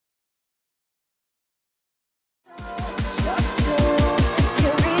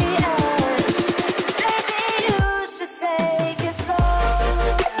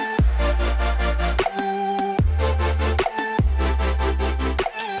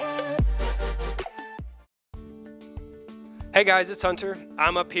Hey guys, it's Hunter.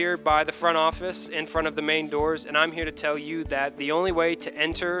 I'm up here by the front office in front of the main doors, and I'm here to tell you that the only way to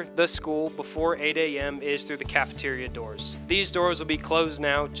enter the school before 8 a.m. is through the cafeteria doors. These doors will be closed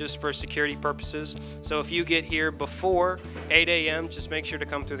now just for security purposes, so if you get here before 8 a.m., just make sure to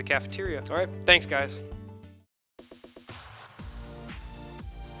come through the cafeteria. All right, thanks guys.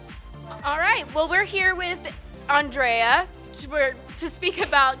 All right, well, we're here with Andrea to speak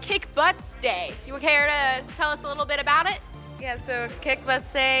about Kick Butts Day. You care to tell us a little bit about it? Yeah, so Kick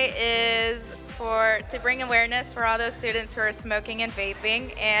Butts Day is to bring awareness for all those students who are smoking and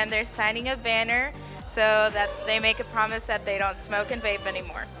vaping, and they're signing a banner so that they make a promise that they don't smoke and vape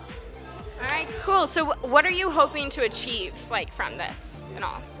anymore. All right, cool. So what are you hoping to achieve, from this and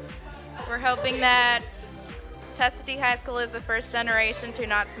all? We're hoping that Chestateewetv High School is the first generation to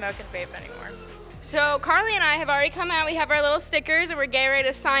not smoke and vape anymore. So Carly and I have already come out. We have our little stickers, and we're getting ready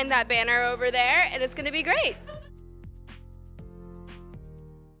to sign that banner over there, and it's going to be great.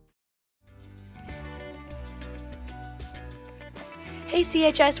 Hey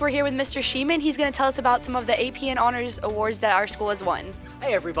CHS, we're here with Mr. Sheeman. He's going to tell us about some of the AP and Honors Awards that our school has won.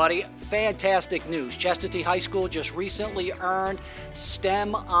 Hey everybody, fantastic news. Chestateewetv High School just recently earned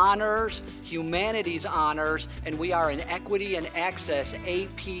STEM honors, humanities honors, and we are an Equity and Access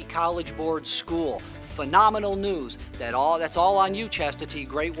AP College Board school. Phenomenal news. That's all on you, Chestateewetv.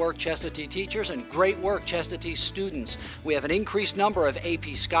 Great work, Chestateewetv teachers, and great work, Chestateewetv students. We have an increased number of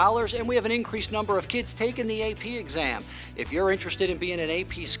AP scholars, and we have an increased number of kids taking the AP exam. If you're interested in being an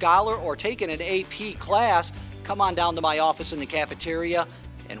AP scholar or taking an AP class, come on down to my office in the cafeteria,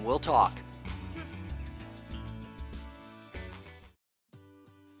 and we'll talk.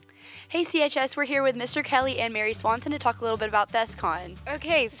 Hey CHS, we're here with Mr. Kelly and Mary Swanson to talk a little bit about ThesCon.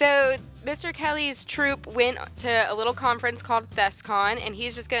 Okay, so Mr. Kelly's troop went to a little conference called ThesCon, and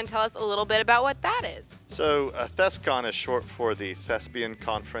he's just going to tell us a little bit about what that is. So ThesCon is short for the Thespian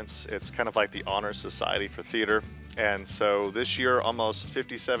Conference. It's kind of like the Honor Society for theater. And so this year, almost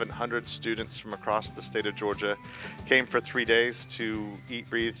 5,700 students from across the state of Georgia came for 3 days to eat,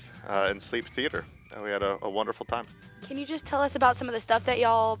 breathe, and sleep theater. And we had a wonderful time. Can you just tell us about some of the stuff that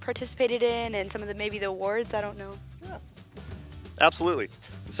y'all participated in and some of maybe the awards? I don't know. Yeah. Absolutely.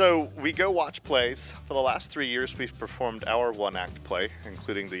 So we go watch plays. For the last 3 years, we've performed our one-act play,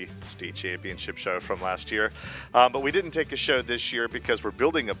 including the state championship show from last year. But we didn't take a show this year because we're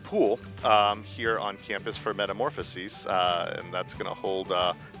building a pool here on campus for Metamorphoses, and that's going to hold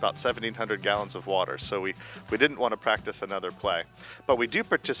about 1,700 gallons of water. So we didn't want to practice another play. But we do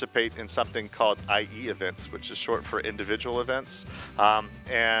participate in something called IE events, which is short for individual events.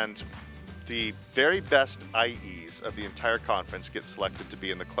 And the very best IEs of the entire conference get selected to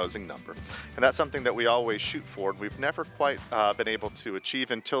be in the closing number. And that's something that we always shoot for. We've never quite been able to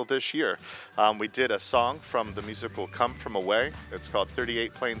achieve until this year. We did a song from the musical Come From Away. It's called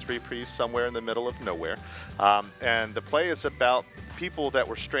 38 Planes Reprise, Somewhere in the Middle of Nowhere. And the play is about people that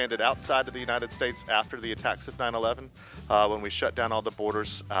were stranded outside of the United States after the attacks of 9/11, when we shut down all the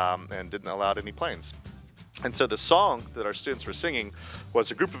borders and didn't allow any planes. And so the song that our students were singing was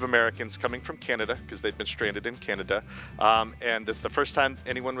a group of Americans coming from Canada because they'd been stranded in Canada. And it's the first time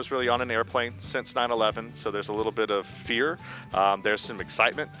anyone was really on an airplane since 9/11. So there's a little bit of fear. There's some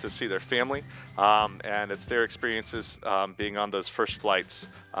excitement to see their family. And it's their experiences being on those first flights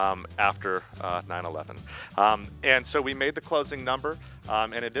after 9/11. And so we made the closing number.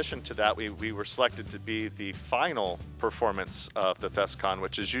 In addition to that, we were selected to be the final performance of the ThesCon,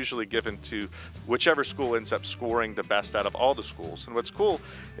 which is usually given to whichever school ends up scoring the best out of all the schools. And what's cool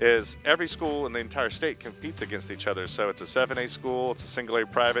is every school in the entire state competes against each other. So it's a 7A school, it's a single A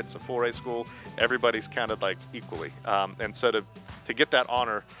private, it's a 4A school. Everybody's counted like equally. And so to get that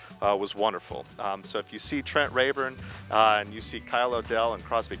honor was wonderful. So if you see Trent Rayburn and you see Kyle Odell and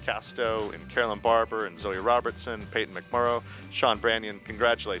Crosby Casto and Carolyn Barber and Zoe Robertson, Peyton McMurrow, Sean Brannion,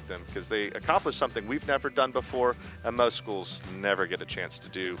 congratulate them because they accomplished something we've never done before and most schools never get a chance to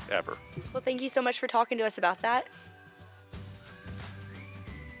do ever. Well, thank you so much for talking to us about that.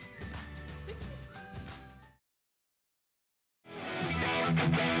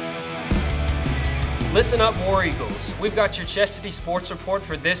 Listen up, War Eagles. We've got your Chestateewetv Sports Report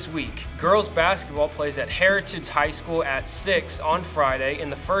for this week. Girls basketball plays at Heritage High School at 6 on Friday in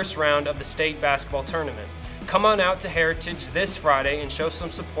the first round of the state basketball tournament. Come on out to Heritage this Friday and show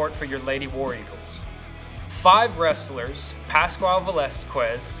some support for your Lady War Eagles. 5 wrestlers, Pascual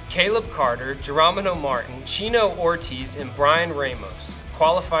Velasquez, Caleb Carter, Geronimo Martin, Chino Ortiz, and Brian Ramos,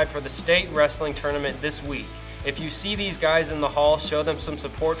 qualified for the state wrestling tournament this week. If you see these guys in the hall, show them some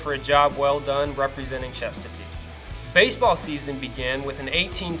support for a job well done representing Chestateewetv. Baseball season began with an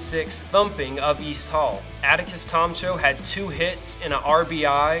 18-6 thumping of East Hall. Atticus Tomcho had 2 hits and an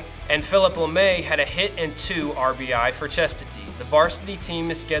RBI, and Philip LeMay had a hit and 2 RBI for Chestatee. The varsity team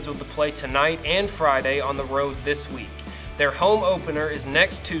is scheduled to play tonight and Friday on the road this week. Their home opener is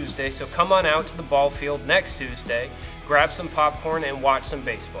next Tuesday, so come on out to the ball field next Tuesday, grab some popcorn, and watch some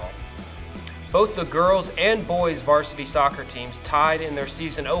baseball. Both the girls and boys varsity soccer teams tied in their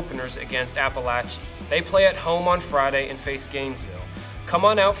season openers against Appalachia. They play at home on Friday and face Gainesville. Come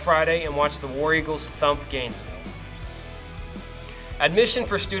on out Friday and watch the War Eagles thump Gainesville. Admission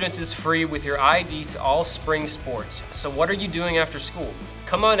for students is free with your ID to all spring sports. So what are you doing after school?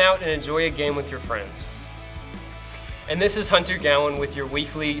 Come on out and enjoy a game with your friends. And this is Hunter Gowan with your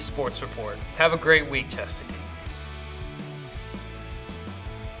weekly sports report. Have a great week, Chestatee.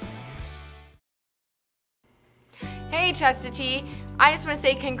 Hey Chestatee, I just want to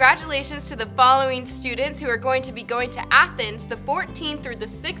say congratulations to the following students who are going to be going to Athens the 14th through the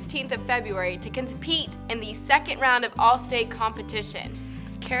 16th of February to compete in the second round of All-State competition.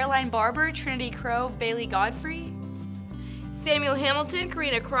 Caroline Barber, Trinity Crow, Bailey Godfrey, Samuel Hamilton,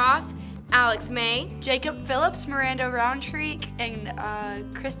 Karina Croft, Alex May, Jacob Phillips, Miranda Roundtree, and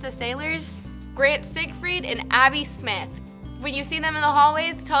Krista Sailors, Grant Siegfried, and Abby Smith. When you see them in the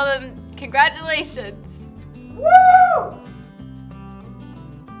hallways, tell them congratulations.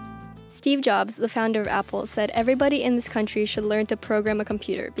 Steve Jobs, the founder of Apple, said everybody in this country should learn to program a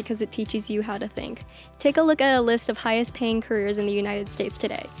computer because it teaches you how to think. Take a look at a list of highest paying careers in the United States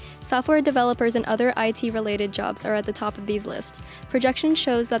today. Software developers and other IT-related jobs are at the top of these lists. Projection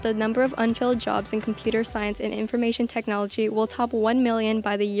shows that the number of unfilled jobs in computer science and information technology will top 1 million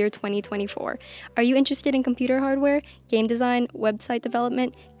by the year 2024. Are you interested in computer hardware, game design, website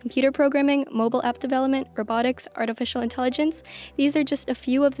development, computer programming, mobile app development, robotics, artificial intelligence? These are just a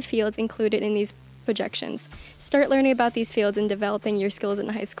few of the fields included in these projections. Start learning about these fields and developing your skills in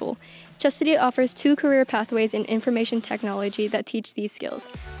high school. Chestatee offers 2 career pathways in information technology that teach these skills.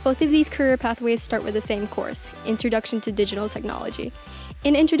 Both of these career pathways start with the same course, Introduction to Digital Technology.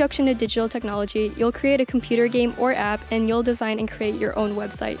 In Introduction to Digital Technology, you'll create a computer game or app and you'll design and create your own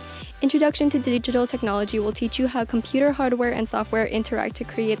website. Introduction to Digital Technology will teach you how computer hardware and software interact to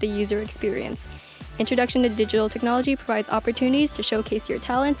create the user experience. Introduction to Digital Technology provides opportunities to showcase your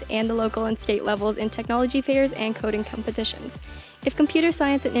talents and the local and state levels in technology fairs and coding competitions. If computer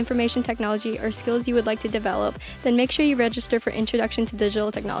science and information technology are skills you would like to develop, then make sure you register for Introduction to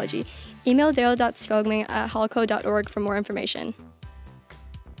Digital Technology. Email daryl.skogman@halco.org for more information.